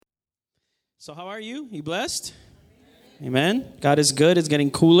So how are you? You blessed? Amen. God is good. It's getting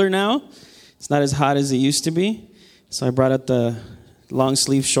cooler now. It's not as hot as it used to be. So I brought out the long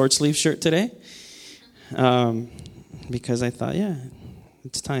sleeve, short sleeve shirt today. Because I thought, yeah,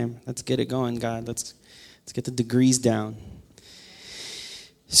 it's time. Let's get it going, God. Let's get the degrees down.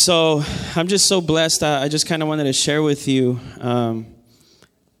 So I'm just so blessed. I just kind of wanted to share with you.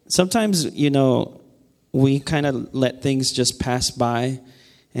 Sometimes, we kind of let things just pass by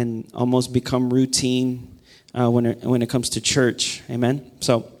and almost become routine when it comes to church. Amen.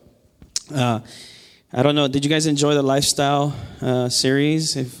 So I don't know. Did you guys enjoy the lifestyle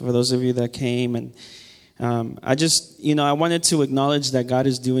series? For those of you that came, and I just I wanted to acknowledge that God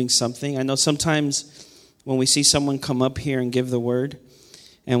is doing something. I know sometimes when we see someone come up here and give the word,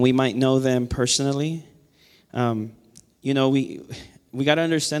 and we might know them personally, we got to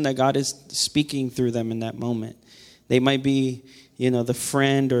understand that God is speaking through them in that moment. They might be the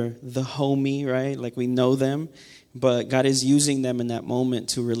friend or the homie, right? Like we know them, but God is using them in that moment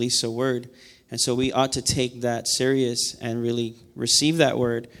to release a word. And so we ought to take that serious and really receive that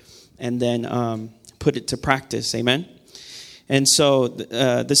word and then put it to practice. Amen. And so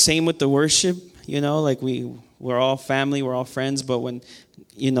the same with the worship, like we're all family, we're all friends, but when,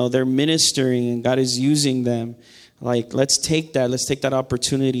 they're ministering and God is using them, like let's take that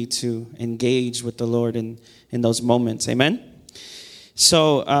opportunity to engage with the Lord in those moments. Amen.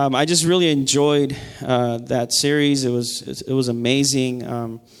 So I just really enjoyed that series. It was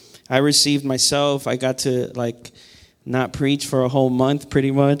amazing. I received myself. I got to not preach for a whole month,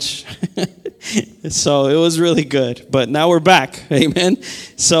 pretty much. So it was really good. But now we're back. Amen.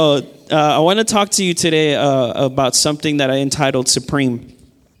 So I want to talk to you today about something that I entitled Supreme.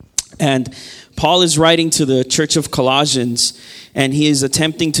 And Paul is writing to the church of Colossians, and he is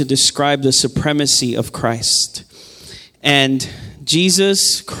attempting to describe the supremacy of Christ. And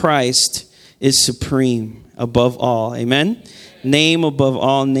Jesus Christ is supreme above all. Amen? Name above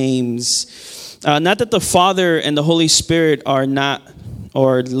all names. Not that the Father and the Holy Spirit are not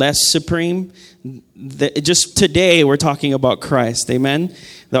or less supreme. Just today we're talking about Christ. Amen?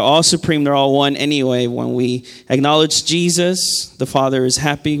 They're all supreme. They're all one anyway. When we acknowledge Jesus, the Father is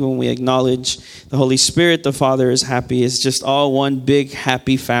happy. When we acknowledge the Holy Spirit, the Father is happy. It's just all one big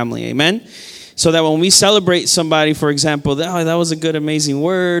happy family. Amen? So that when we celebrate somebody, for example, that was a good, amazing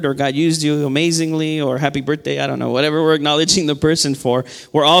word, or God used you amazingly, or happy birthday, I don't know, whatever we're acknowledging the person for,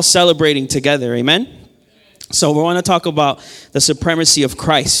 we're all celebrating together. Amen? So we want to talk about the supremacy of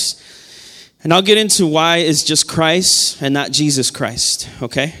Christ. And I'll get into why it's just Christ and not Jesus Christ,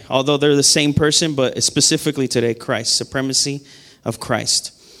 okay? Although they're the same person, but specifically today, Christ, supremacy of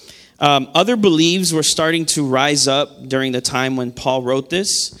Christ. Other beliefs were starting to rise up during the time when Paul wrote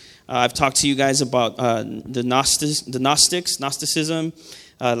this. I've talked to you guys about the Gnosticism,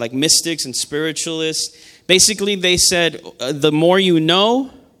 like mystics and spiritualists. Basically, they said, the more you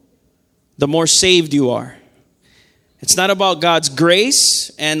know, the more saved you are. It's not about God's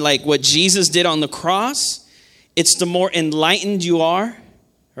grace and like what Jesus did on the cross. It's the more enlightened you are,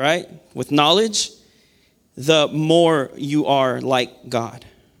 right, with knowledge, the more you are like God,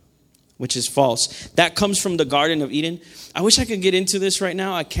 which is false. That comes from the Garden of Eden. I wish I could get into this right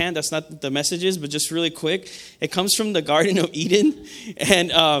now. I can't. That's not what the message is, but just really quick. It comes from the Garden of Eden.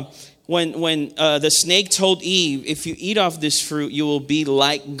 And when the snake told Eve, if you eat off this fruit, you will be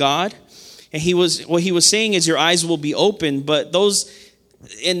like God. And what he was saying is your eyes will be open, but those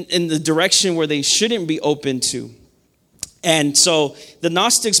in the direction where they shouldn't be open to. And so the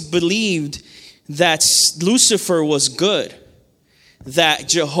Gnostics believed that Lucifer was good, that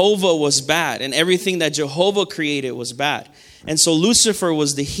Jehovah was bad, and everything that Jehovah created was bad. And so Lucifer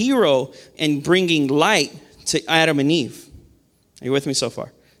was the hero in bringing light to Adam and Eve. Are you with me so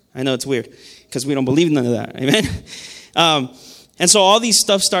far? I know it's weird because we don't believe none of that. Amen? And so all these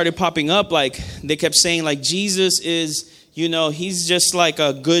stuff started popping up. Like they kept saying like Jesus is, he's just like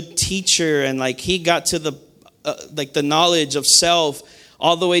a good teacher. And like he got to the knowledge of self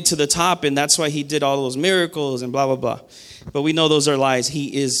all the way to the top. And that's why he did all those miracles and blah, blah, blah. But we know those are lies.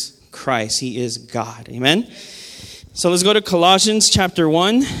 He is Christ. He is God. Amen. So let's go to Colossians chapter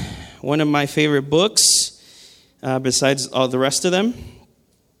 1. One of my favorite books besides all the rest of them.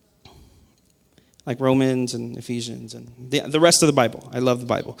 Like Romans and Ephesians and the rest of the Bible. I love the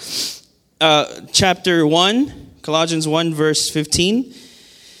Bible. Chapter 1, Colossians 1, verse 15.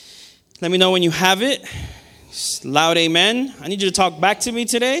 Let me know when you have it. Loud amen. I need you to talk back to me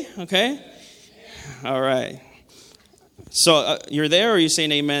today, okay? All right. So you're there, or are you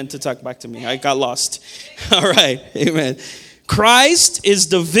saying amen to talk back to me? I got lost. All right, amen. Christ is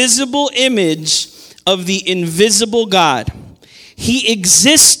the visible image of the invisible God. He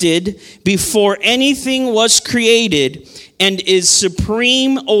existed before anything was created and is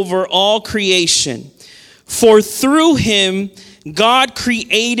supreme over all creation. For through him, God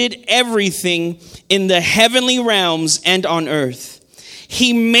created everything in the heavenly realms and on earth.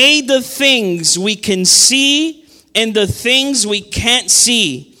 He made the things we can see and the things we can't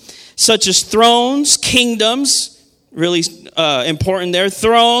see, such as thrones, kingdoms, really important there,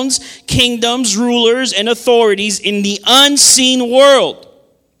 thrones, kingdoms, rulers, and authorities in the unseen world.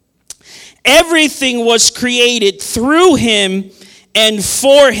 Everything was created through him and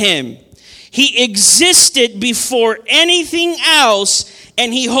for him. He existed before anything else,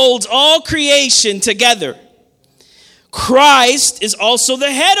 and he holds all creation together. Christ is also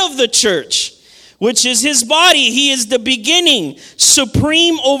the head of the church, which is his body. He is the beginning,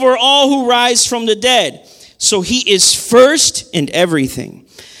 supreme over all who rise from the dead. So he is first in everything.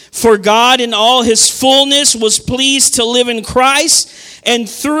 For God in all his fullness was pleased to live in Christ, and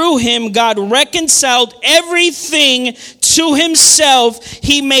through him God reconciled everything to himself.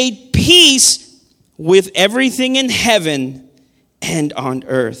 He made peace with everything in heaven and on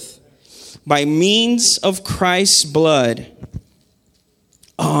earth by means of Christ's blood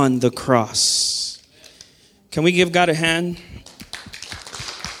on the cross. Can we give God a hand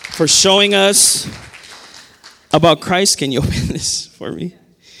for showing us about Christ? Can you open this for me?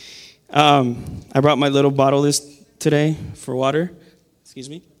 I brought my little bottle today for water. Excuse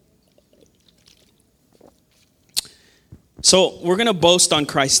me. So we're going to boast on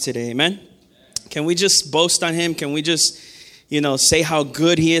Christ today, amen? Can we just boast on him? Can we just, say how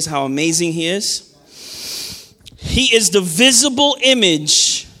good he is, how amazing he is? He is the visible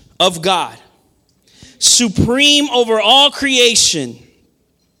image of God, supreme over all creation.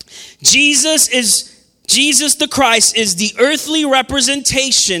 Jesus the Christ is the earthly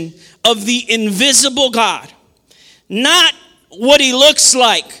representation of the invisible God. Not what he looks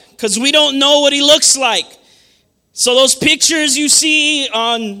like, because we don't know what he looks like. So those pictures you see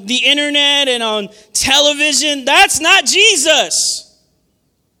on the internet and on television, that's not Jesus.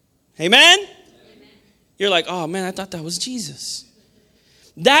 Amen? You're like, oh man, I thought that was Jesus.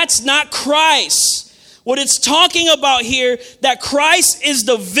 That's not Christ. What it's talking about here, that Christ is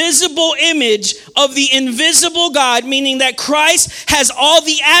the visible image of the invisible God, meaning that Christ has all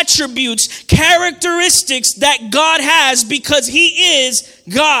the attributes, characteristics that God has because he is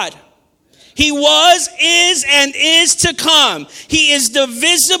God. He was, is, and is to come. He is the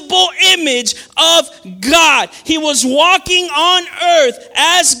visible image of God. He was walking on earth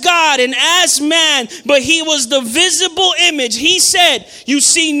as God and as man, but he was the visible image. He said, you've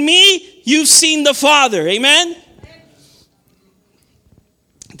seen me, you've seen the Father. Amen?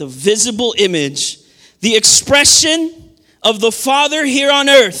 The visible image, the expression of the Father here on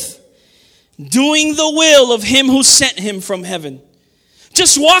earth, doing the will of him who sent him from heaven.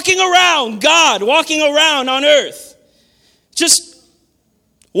 Just walking around, God walking around on earth. Just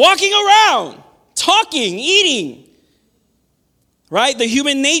walking around, talking, eating. Right? The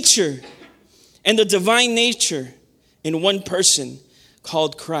human nature and the divine nature in one person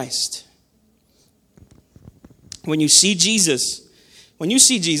called Christ. When you see Jesus,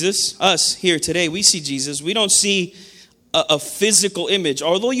 us here today, we see Jesus. We don't see a physical image,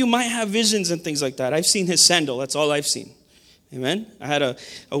 although you might have visions and things like that. I've seen his sandal. That's all I've seen. Amen. I had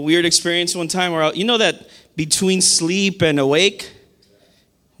a weird experience one time where, that between sleep and awake,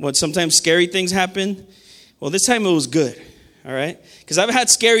 sometimes scary things happen. Well, this time it was good. All right. Because I've had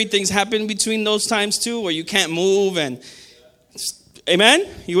scary things happen between those times too, where you can't move and, amen.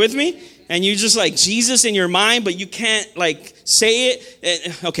 You with me? And you just like Jesus in your mind, but you can't say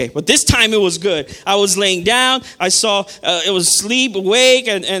it. Okay, but this time it was good. I was laying down. I saw it was sleep, awake,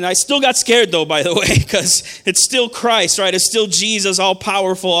 and I still got scared though, by the way, because it's still Christ, right? It's still Jesus, all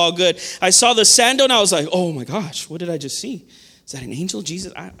powerful, all good. I saw the sandal and I was like, oh my gosh, what did I just see? Is that an angel,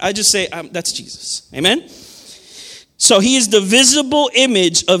 Jesus? I just say, that's Jesus. Amen? So he is the visible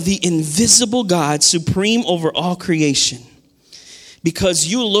image of the invisible God, supreme over all creation. Because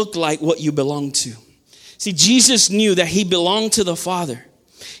you look like what you belong to. See, Jesus knew that he belonged to the Father.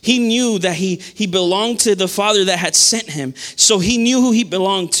 He knew that he belonged to the Father that had sent him. So he knew who he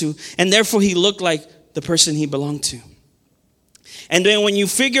belonged to, and therefore he looked like the person he belonged to. And then when you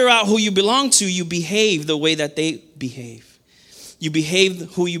figure out who you belong to, you behave the way that they behave. You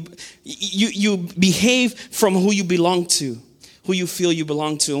behave you behave from who you belong to, who you feel you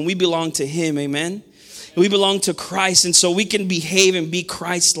belong to. And we belong to him, amen? We belong to Christ, and so we can behave and be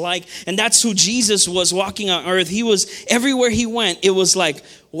Christ-like. And that's who Jesus was walking on earth. He was, everywhere he went, it was like,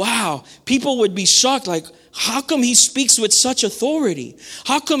 wow. People would be shocked, like, how come he speaks with such authority?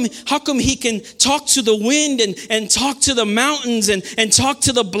 How come he can talk to the wind and talk to the mountains and talk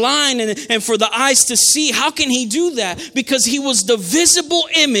to the blind and for the eyes to see? How can he do that? Because he was the visible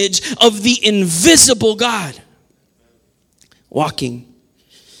image of the invisible God. Walking.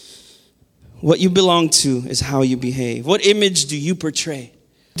 What you belong to is how you behave. What image do you portray?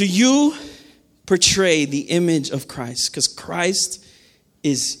 Do you portray the image of Christ? Because Christ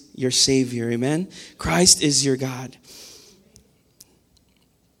is your Savior, amen? Christ is your God.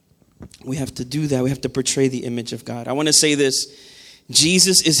 We have to do that. We have to portray the image of God. I want to say this.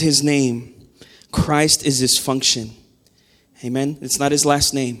 Jesus is his name. Christ is his function. Amen? It's not his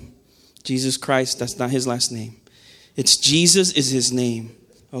last name. Jesus Christ, that's not his last name. It's Jesus is his name.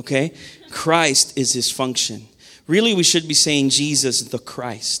 Okay? Christ is his function. Really, we should be saying Jesus the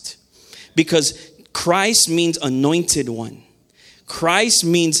Christ. Because Christ means anointed one. Christ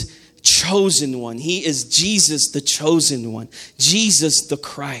means chosen one. He is Jesus the chosen one. Jesus the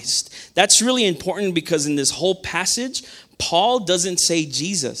Christ. That's really important because in this whole passage, Paul doesn't say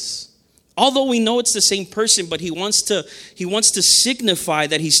Jesus. Although we know it's the same person, but he wants to signify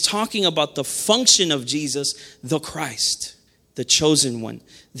that he's talking about the function of Jesus, the Christ, the chosen one,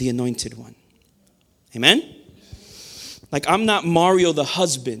 the anointed one. Amen? Like, I'm not Mario the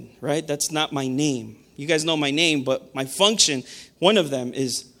husband, right? That's not my name. You guys know my name, but my function, one of them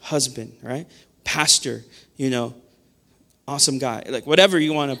is husband, right? Pastor, awesome guy. Like, whatever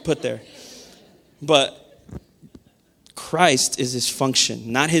you want to put there. But Christ is his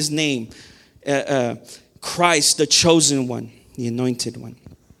function, not his name. Christ, the chosen one, the anointed one.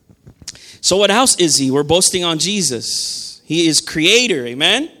 So what else is he? We're boasting on Jesus. He is creator,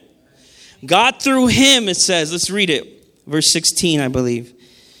 amen? God through him, it says, let's read it. Verse 16, I believe.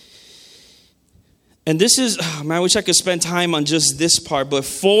 And this is, I wish I could spend time on just this part. But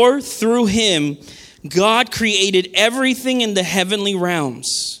through him, God created everything in the heavenly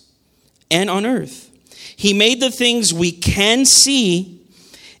realms and on earth. He made the things we can see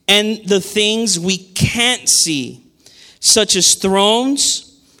and the things we can't see, such as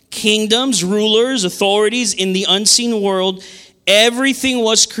thrones, kingdoms, rulers, authorities in the unseen world. Everything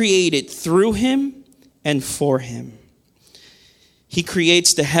was created through him and for him. He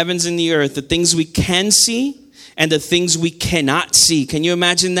creates the heavens and the earth, the things we can see and the things we cannot see. Can you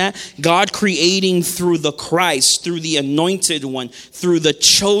imagine that? God creating through the Christ, through the anointed one, through the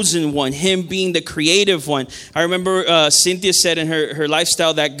chosen one, him being the creative one. I remember Cynthia said in her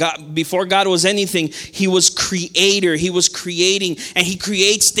lifestyle that God, before God was anything, he was creator. He was creating, and he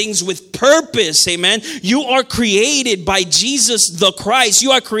creates things with purpose. Amen. You are created by Jesus the Christ.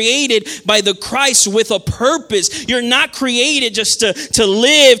 You are created by the Christ with a purpose. You're not created just to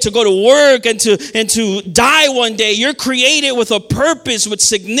live, to go to work, and to die one day. You're created with a purpose, with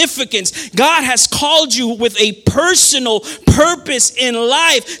significance. God has called you with a personal purpose in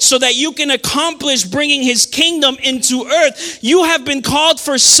life so that you can accomplish bringing his kingdom into earth. You have been called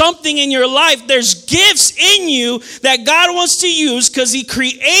for something in your life. There's gifts in you that God wants to use because he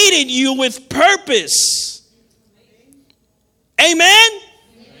created you with purpose. Amen?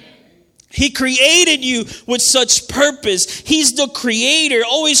 He created you with such purpose. He's the creator,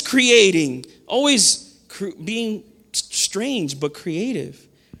 always creating, always being strange but creative.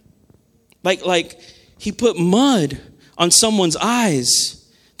 Like he put mud on someone's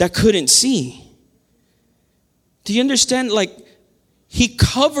eyes that couldn't see. Do you understand? Like, he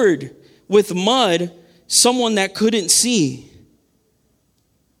covered with mud someone that couldn't see.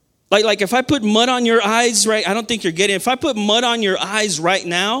 Like if I put mud on your eyes, right? I don't think you're getting it. If I put mud on your eyes right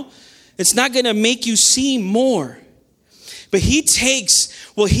now, it's not going to make you see more. But he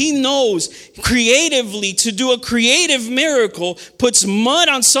takes what he knows creatively to do a creative miracle, puts mud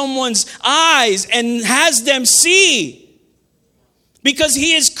on someone's eyes and has them see. Because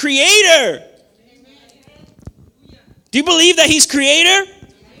he is creator. Do you believe that he's creator?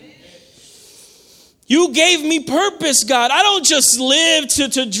 You gave me purpose, God. I don't just live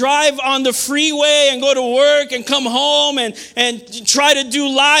to drive on the freeway and go to work and come home and try to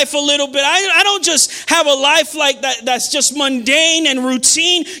do life a little bit. I don't just have a life like that that's just mundane and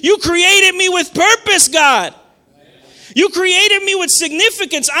routine. You created me with purpose, God. You created me with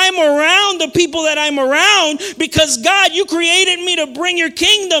significance. I'm around the people that I'm around because, God, you created me to bring your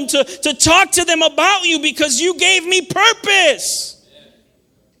kingdom, to talk to them about you because you gave me purpose.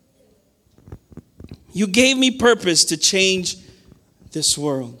 You gave me purpose to change this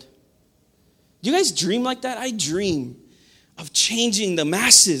world. Do you guys dream like that? I dream of changing the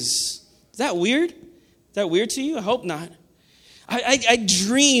masses. Is that weird? Is that weird to you? I hope not. I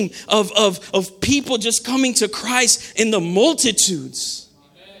dream of people just coming to Christ in the multitudes.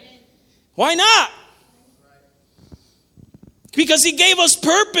 Why not? Because he gave us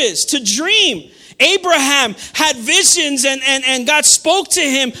purpose to dream. Abraham had visions and God spoke to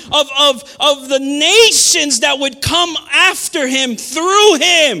him of the nations that would come after him through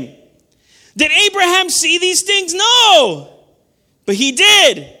him. Did Abraham see these things? No. But he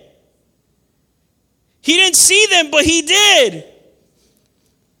did. He didn't see them, but he did.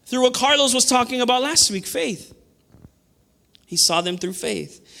 Through what Carlos was talking about last week, faith. He saw them through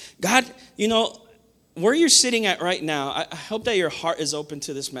faith. God, where you're sitting at right now, I hope that your heart is open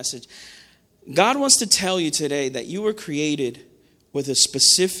to this message. God wants to tell you today that you were created with a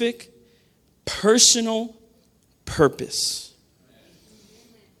specific, personal purpose.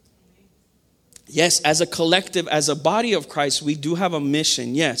 Yes, as a collective, as a body of Christ, we do have a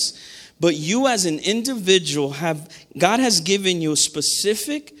mission, yes. But you as an individual God has given you a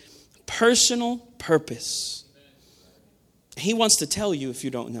specific, personal purpose. He wants to tell you if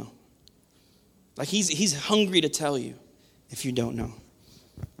you don't know. Like he's hungry to tell you if you don't know.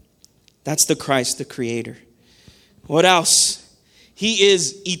 That's the Christ, the Creator. What else? He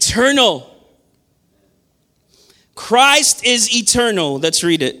is eternal. Christ is eternal. Let's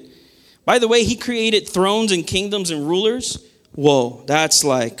read it. By the way, he created thrones and kingdoms and rulers. Whoa, that's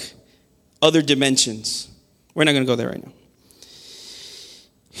like other dimensions. We're not going to go there right now.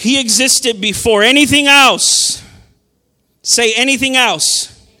 He existed before anything else. Say anything else.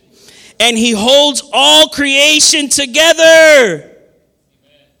 And he holds all creation together.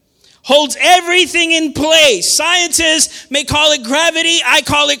 Holds everything in place. Scientists may call it gravity. I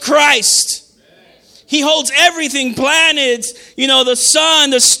call it Christ. He holds everything. Planets, the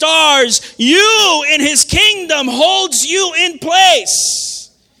sun, the stars. You in his kingdom holds you in place.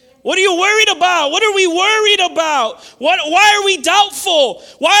 What are you worried about? What are we worried about? Why are we doubtful?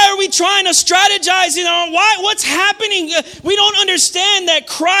 Why are we trying to strategize? What's happening? We don't understand that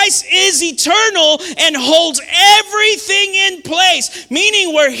Christ is eternal and holds everything in place.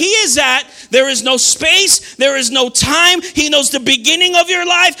 Meaning where he is at, there is no space, there is no time. He knows the beginning of your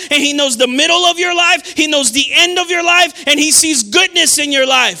life and he knows the middle of your life. He knows the end of your life and he sees goodness in your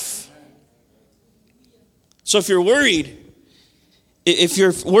life. So if you're worried, if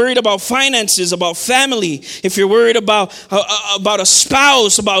you're worried about finances, about family, if you're worried about a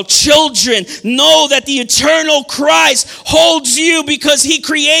spouse, about children, know that the eternal Christ holds you because he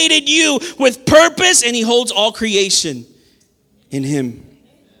created you with purpose and he holds all creation in him.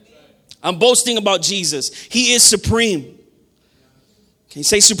 I'm boasting about Jesus. He is supreme. Can you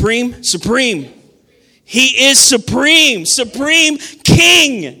say supreme? Supreme. He is supreme. Supreme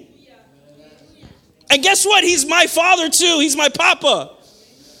King. And guess what? He's my father too. He's my papa.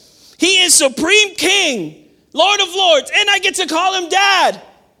 He is supreme king, Lord of lords. And I get to call him dad.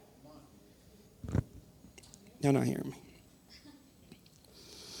 You're not hearing me.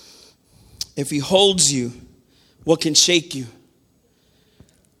 If he holds you, what can shake you?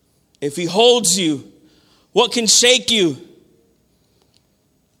 If he holds you, what can shake you?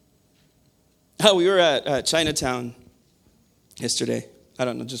 Oh, we were at Chinatown yesterday. I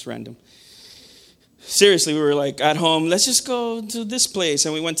don't know, just random. Seriously, we were like at home, let's just go to this place.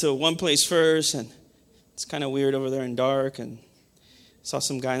 And we went to one place first, and it's kind of weird over there and dark. And saw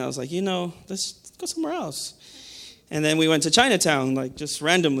some guy, and I was like, let's go somewhere else. And then we went to Chinatown, like just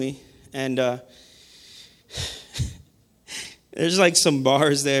randomly. And there's like some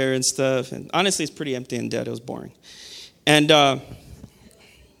bars there and stuff. And honestly, it's pretty empty and dead. It was boring. And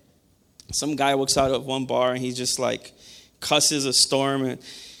some guy walks out of one bar, and he just like cusses a storm and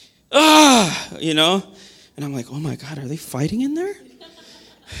and I'm like, oh my God, are they fighting in there?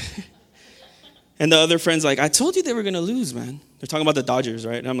 And the other friend's like, I told you they were going to lose, man. They're talking about the Dodgers,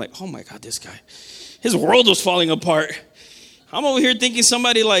 right? And I'm like, oh my God, this guy, his world was falling apart. I'm over here thinking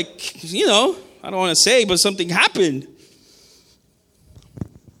somebody I don't want to say, but something happened.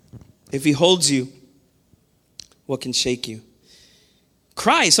 If he holds you, what can shake you?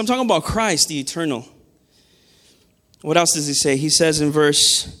 Christ, I'm talking about Christ, the eternal. What else does he say? He says in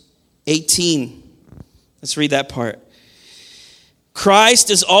verse 18. Let's read that part.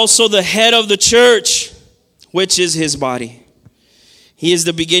 Christ is also the head of the church, which is his body. He is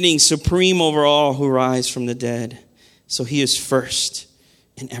the beginning, supreme over all who rise from the dead. So he is first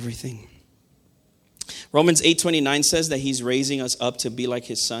in everything. Romans 8:29 says that he's raising us up to be like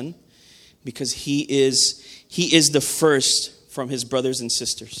his son because he is the first from his brothers and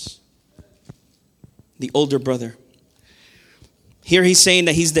sisters. The older brother. Here he's saying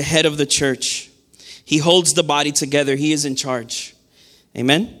that he's the head of the church. He holds the body together. He is in charge.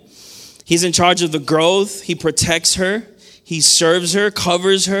 Amen? He's in charge of the growth. He protects her. He serves her,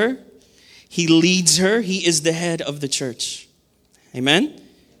 covers her. He leads her. He is the head of the church. Amen?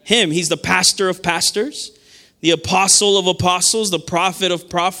 He's the pastor of pastors, the apostle of apostles, the prophet of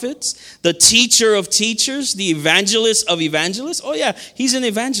prophets, the teacher of teachers, the evangelist of evangelists. Oh yeah, he's an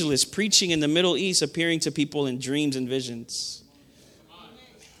evangelist preaching in the Middle East, appearing to people in dreams and visions.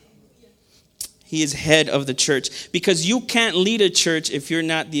 He is head of the church, because you can't lead a church if you're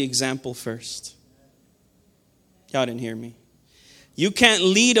not the example first. Y'all didn't hear me. You can't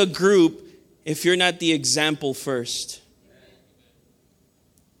lead a group if you're not the example first.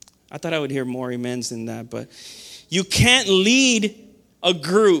 I thought I would hear more amens than that, but you can't lead a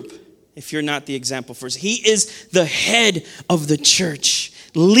group if you're not the example first. He is the head of the church,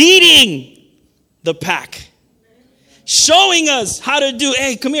 leading the pack, showing us how to do.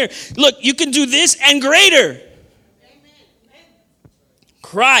 Hey, come here. Look, you can do this and greater.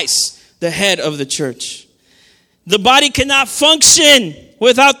 Christ, the head of the church. The body cannot function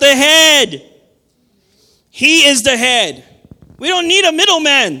without the head. He is the head. We don't need a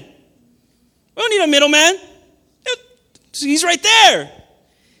middleman. We don't need a middleman. He's right there.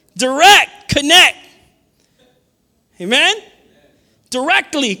 Direct, connect. Amen?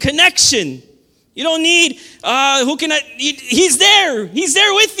 Directly, connection. You don't need, he's there. He's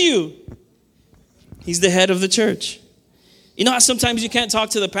there with you. He's the head of the church. You know how sometimes you can't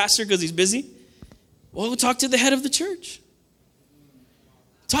talk to the pastor because he's busy? Well, talk to the head of the church.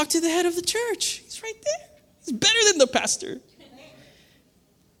 Talk to the head of the church. He's right there. He's better than the pastor.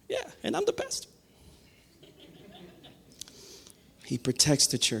 Yeah, and I'm the pastor. He protects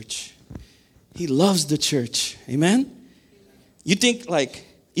the church. He loves the church. Amen? You think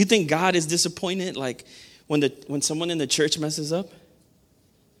God is disappointed like when someone in the church messes up?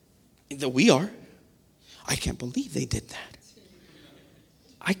 That we are. I can't believe they did that.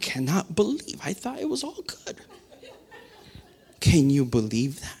 I cannot believe. I thought it was all good. Can you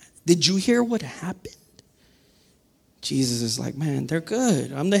believe that? Did you hear what happened? Jesus is like, man, they're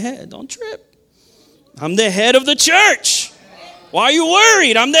good. I'm the head. Don't trip. I'm the head of the church. Why are you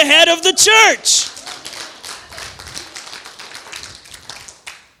worried? I'm the head of the church.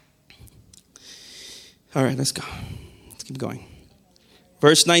 All right, let's go. Let's keep going.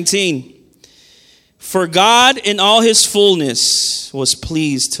 Verse 19. For God in all his fullness was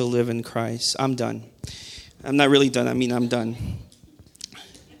pleased to live in Christ. I'm done. I'm not really done. I'm done.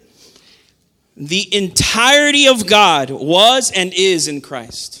 The entirety of God was and is in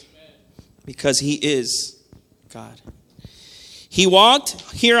Christ because he is God. He walked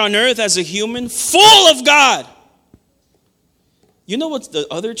here on earth as a human full of God. You know what's the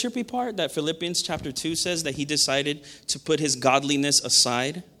other trippy part? That Philippians chapter 2 says that he decided to put his godliness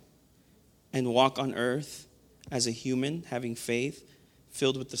aside and walk on earth as a human, having faith,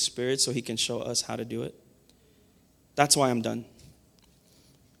 filled with the Spirit, so he can show us how to do it. That's why I'm done.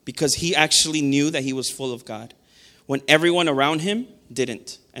 Because he actually knew that he was full of God when everyone around him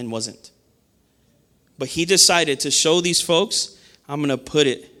didn't and wasn't. But he decided to show these folks, I'm going to put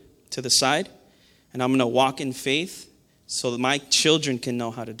it to the side and I'm going to walk in faith so that my children can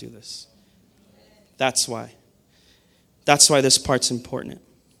know how to do this. That's why. That's why this part's important.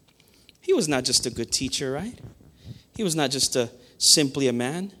 He was not just a good teacher, right? He was not just simply a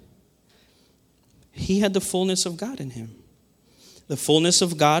man. He had the fullness of God in him. The fullness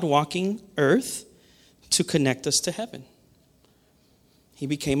of God walking earth to connect us to heaven. He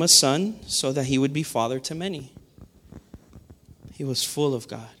became a son so that he would be father to many. He was full of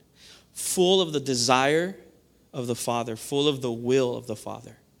God, full of the desire of the Father, full of the will of the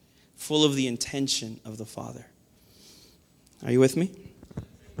Father, full of the intention of the Father. Are you with me?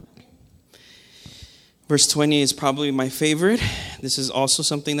 Verse 20 is probably my favorite. This is also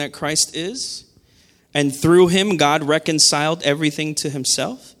something that Christ is. And through him, God reconciled everything to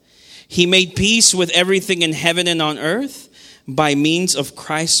himself. He made peace with everything in heaven and on earth by means of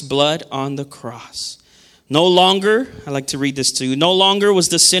Christ's blood on the cross. No longer, I like to read this to you, no longer was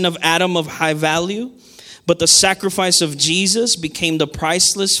the sin of Adam of high value, but the sacrifice of Jesus became the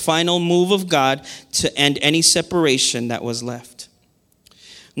priceless final move of God to end any separation that was left.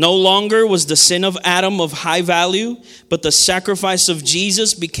 No longer was the sin of Adam of high value, but the sacrifice of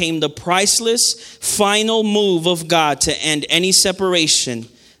Jesus became the priceless final move of God to end any separation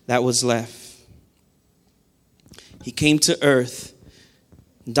that was left. He came to earth,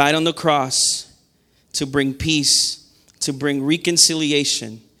 died on the cross to bring peace, to bring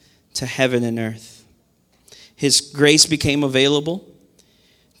reconciliation to heaven and earth. His grace became available.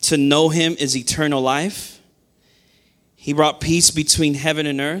 To know him is eternal life. He brought peace between heaven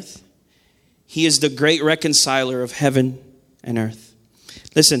and earth. He is the great reconciler of heaven and earth.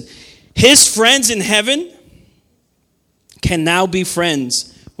 Listen, his friends in heaven can now be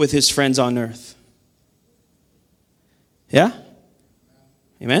friends with his friends on earth. Yeah?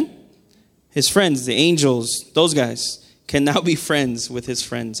 Amen? His friends, the angels, those guys, can now be friends with his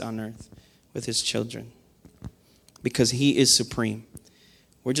friends on earth, with his children. Because he is supreme.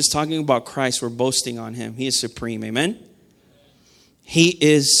 We're just talking about Christ. We're boasting on him. He is supreme. Amen? He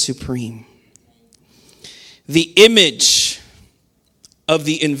is supreme. The image of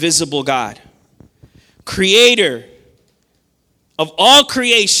the invisible God. Creator of all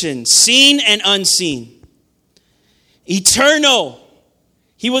creation, seen and unseen. Eternal.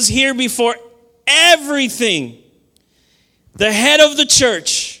 He was here before everything. The head of the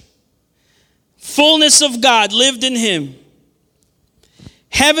church. Fullness of God lived in him.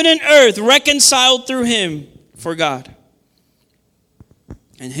 Heaven and earth reconciled through him for God.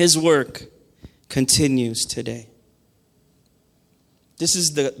 And his work continues today. This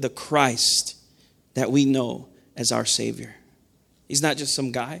is the Christ that we know as our Savior. He's not just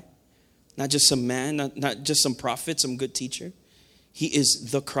some guy, not just some man, not just some prophet, some good teacher. He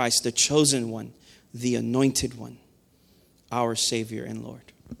is the Christ, the chosen one, the anointed one, our Savior and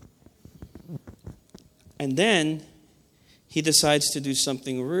Lord. And then he decides to do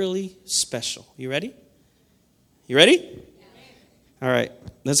something really special. You ready? You ready? All right.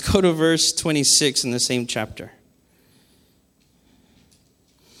 Let's go to verse 26 in the same chapter.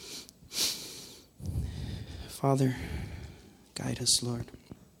 Father, guide us, Lord.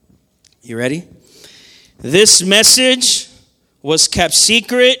 You ready? This message was kept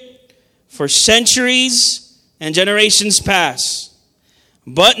secret for centuries and generations past.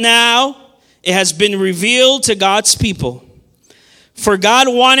 But now it has been revealed to God's people. For God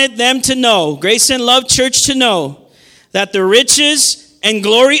wanted them to know, Grace and Love Church to know, that the riches and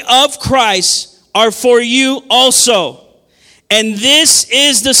glory of Christ are for you also. And this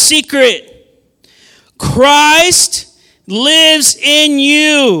is the secret. Christ lives in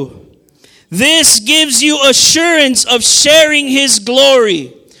you. This gives you assurance of sharing his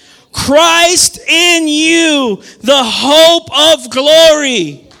glory. Christ in you, the hope of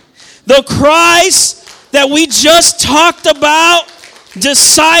glory. The Christ that we just talked about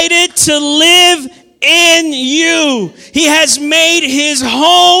decided to live in you. He has made his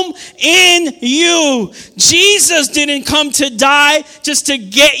home in you. Jesus didn't come to die just to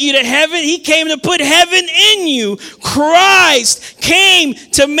get you to heaven. He came to put heaven in you. Christ came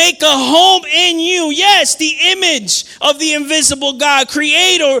to make a home in you. Yes, the image of the invisible God,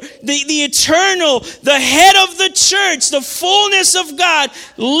 creator, the eternal, the head of the church, the fullness of God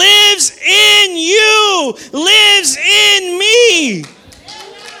lives in you, lives in me.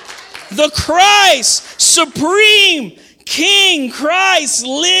 The Christ, supreme King Christ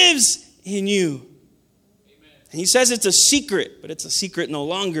lives in you. And he says it's a secret, but it's a secret no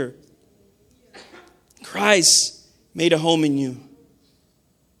longer. Christ made a home in you.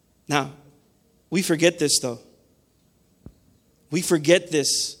 Now, we forget this though. We forget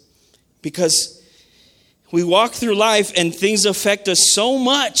this because we walk through life and things affect us so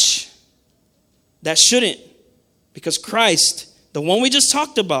much that shouldn't. Because Christ, the one we just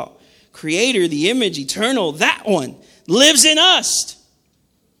talked about, Creator, the image, eternal, that one lives in us.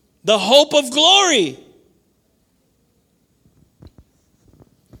 The hope of glory.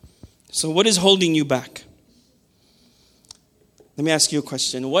 So what is holding you back? Let me ask you a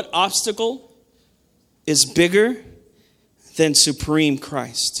question. What obstacle is bigger than supreme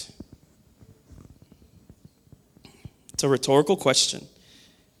Christ? It's a rhetorical question.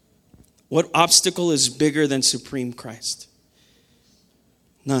 What obstacle is bigger than supreme Christ?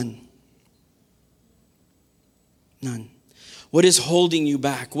 None. None. What is holding you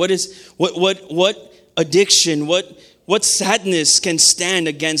back? What addiction, what sadness can stand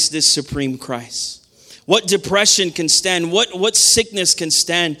against this supreme Christ? What depression can stand? What sickness can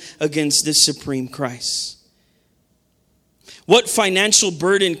stand against this supreme Christ? What financial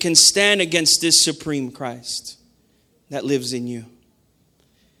burden can stand against this supreme Christ that lives in you?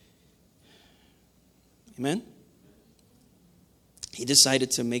 Amen? He decided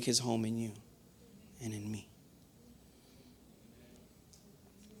to make his home in you and in me.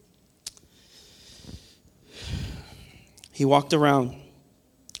 He walked around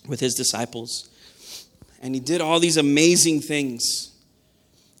with his disciples and he did all these amazing things.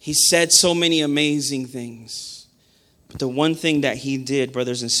 He said so many amazing things. But the one thing that he did,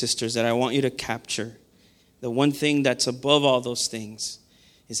 brothers and sisters, that I want you to capture, the one thing that's above all those things,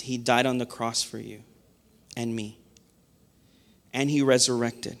 is he died on the cross for you and me. And he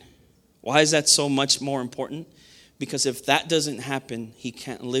resurrected. Why is that so much more important? Because if that doesn't happen, he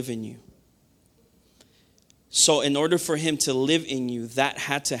can't live in you. So in order for him to live in you, that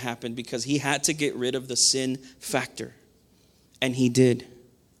had to happen because he had to get rid of the sin factor. And he did.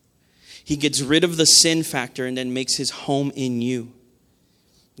 He gets rid of the sin factor and then makes his home in you.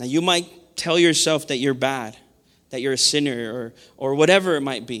 Now you might tell yourself that you're bad, that you're a sinner, or whatever it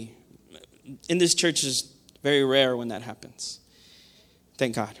might be. In this church is very rare when that happens.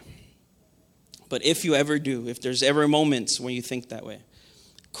 Thank God. But if you ever do, if there's ever moments when you think that way,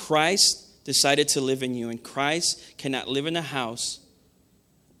 Christ decided to live in you, and Christ cannot live in a house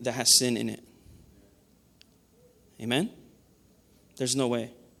that has sin in it. Amen? There's no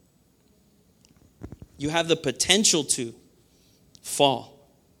way. You have the potential to fall,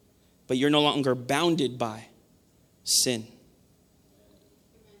 but you're no longer bounded by sin.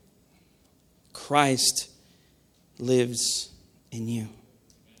 Christ lives in you.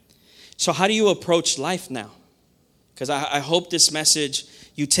 So how do you approach life now? Because I hope this message,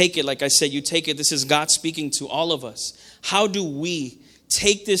 you take it, like I said, you take it. This is God speaking to all of us. How do we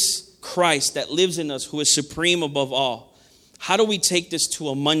take this Christ that lives in us, who is supreme above all? How do we take this to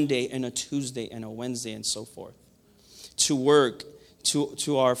a Monday and a Tuesday and a Wednesday and so forth? To work,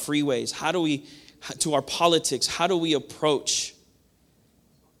 to our freeways. How do we, to our politics, how do we approach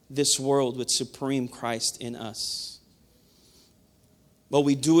this world with supreme Christ in us? Well,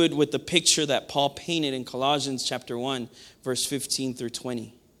 we do it with the picture that Paul painted in Colossians chapter 1, verse 15 through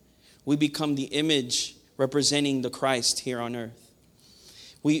 20. We become the image representing the Christ here on earth.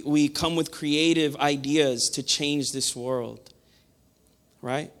 We come with creative ideas to change this world,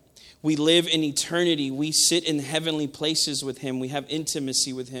 right? We live in eternity. We sit in heavenly places with him. We have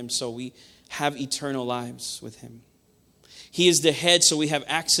intimacy with him, so we have eternal lives with him. He is the head, so we have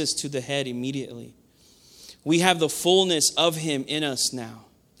access to the head immediately. We have the fullness of him in us now,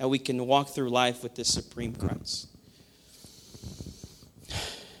 that we can walk through life with this supreme Christ.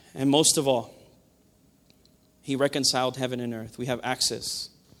 And most of all, he reconciled heaven and earth. We have access.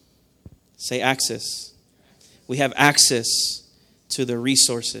 Say access. We have access to the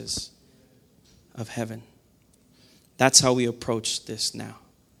resources of heaven. That's how we approach this now.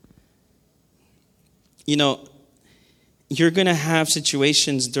 You know, you're going to have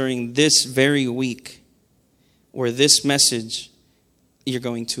situations during this very week where this message you're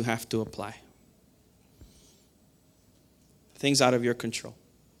going to have to apply. Things out of your control.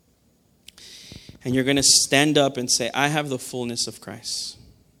 And you're going to stand up and say, I have the fullness of Christ.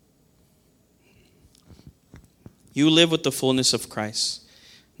 You live with the fullness of Christ,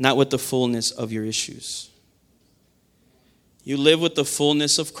 not with the fullness of your issues. You live with the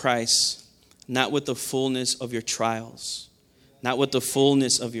fullness of Christ, not with the fullness of your trials, not with the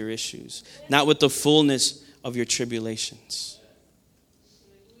fullness of your issues, not with the fullness of your tribulations.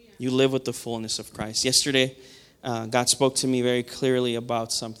 You live with the fullness of Christ. Yesterday, God spoke to me very clearly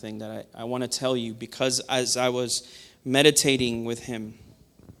about something that I want to tell you, because as I was meditating with him,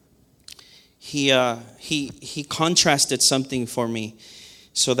 he contrasted something for me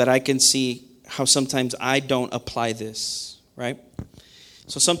so that I can see how sometimes I don't apply this, right?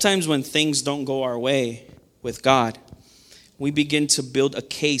 So sometimes when things don't go our way with God, we begin to build a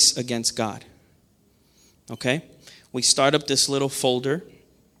case against God. Okay? We start up this little folder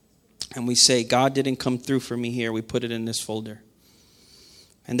and we say, God didn't come through for me here. We put it in this folder.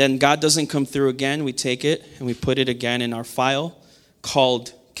 And then God doesn't come through again. We take it and we put it again in our file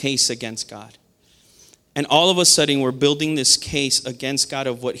called Case Against God. And all of a sudden we're building this case against God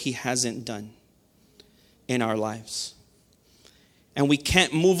of what he hasn't done in our lives. And we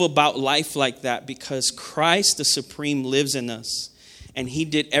can't move about life like that because Christ the Supreme lives in us. And he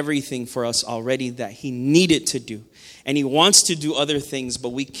did everything for us already that he needed to do. And he wants to do other things,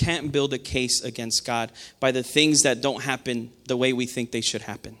 but we can't build a case against God by the things that don't happen the way we think they should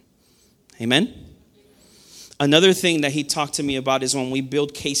happen. Amen? Another thing that he talked to me about is when we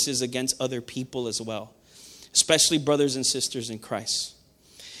build cases against other people as well, especially brothers and sisters in Christ.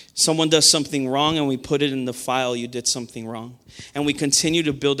 Someone does something wrong and we put it in the file, you did something wrong. And we continue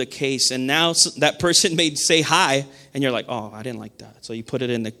to build a case. And now that person may say hi and you're like, oh, I didn't like that. So you put it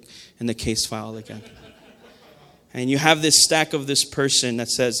in the case file again. And you have this stack of this person that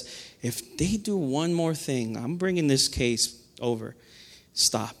says, if they do one more thing, I'm bringing this case over.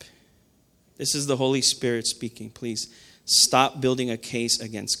 Stop. This is the Holy Spirit speaking. Please stop building a case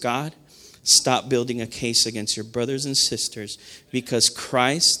against God. Stop building a case against your brothers and sisters because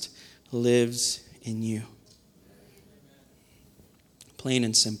Christ lives in you. Plain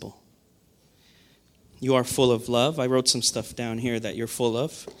and simple. You are full of love. I wrote some stuff down here that you're full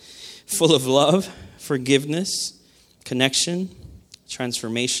of. Full of love, forgiveness, connection,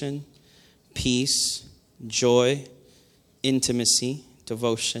 transformation, peace, joy, intimacy,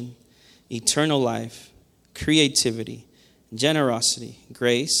 devotion, eternal life, creativity, generosity,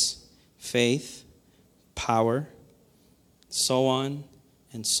 grace, faith, power, so on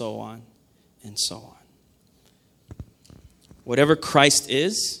and so on and so on. Whatever Christ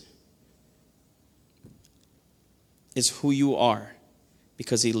is, is who you are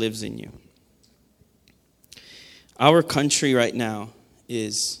because he lives in you. Our country right now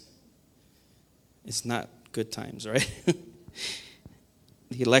is not good times, right?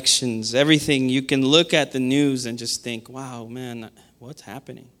 The elections, everything. You can look at the news and just think, wow, man, what's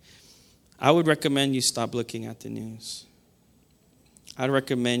happening? I would recommend you stop looking at the news. I'd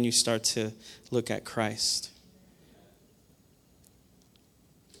recommend you start to look at Christ.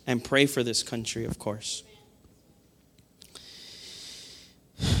 And pray for this country, of course.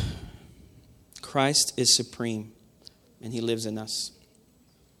 Christ is supreme, and he lives in us.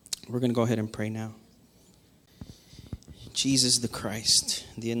 We're going to go ahead and pray now. Jesus the Christ,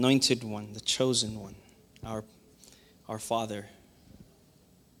 the anointed one, the chosen one, our Father.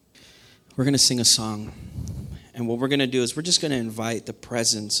 We're going to sing a song. And what we're going to do is we're just going to invite the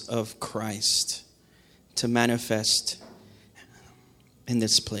presence of Christ to manifest in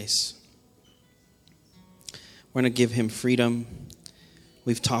this place. We're going to give him freedom.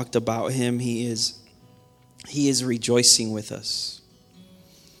 We've talked about him. He is rejoicing with us.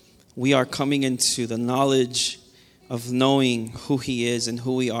 We are coming into the knowledge of knowing who he is and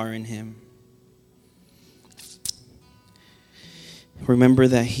who we are in him. Remember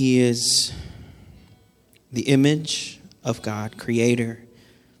that he is the image of God, creator,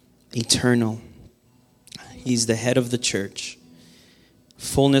 eternal. He's the head of the church.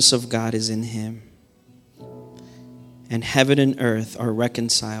 Fullness of God is in him. And heaven and earth are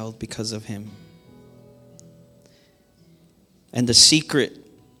reconciled because of him. And the secret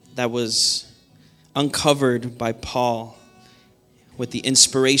that was uncovered by Paul with the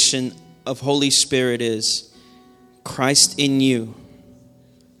inspiration of Holy Spirit is Christ in you,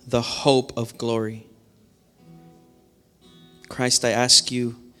 the hope of glory. Christ, I ask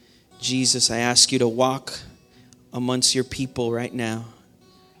you, Jesus, I ask you to walk amongst your people right now.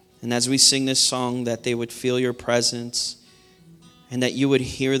 And as we sing this song, that they would feel your presence and that you would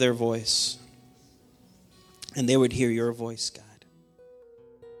hear their voice and they would hear your voice, God.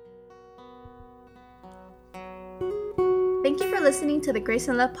 Thank you for listening to the Grace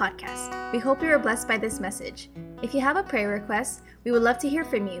and Love podcast. We hope you were blessed by this message. If you have a prayer request, we would love to hear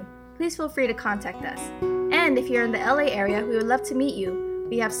from you. Please feel free to contact us. And if you're in the LA area, we would love to meet you.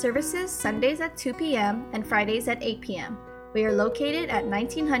 We have services Sundays at 2 p.m. and Fridays at 8 p.m. We are located at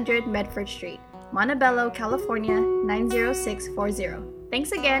 1900 Medford Street, Montebello, California, 90640.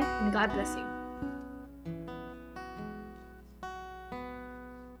 Thanks again, and God bless you.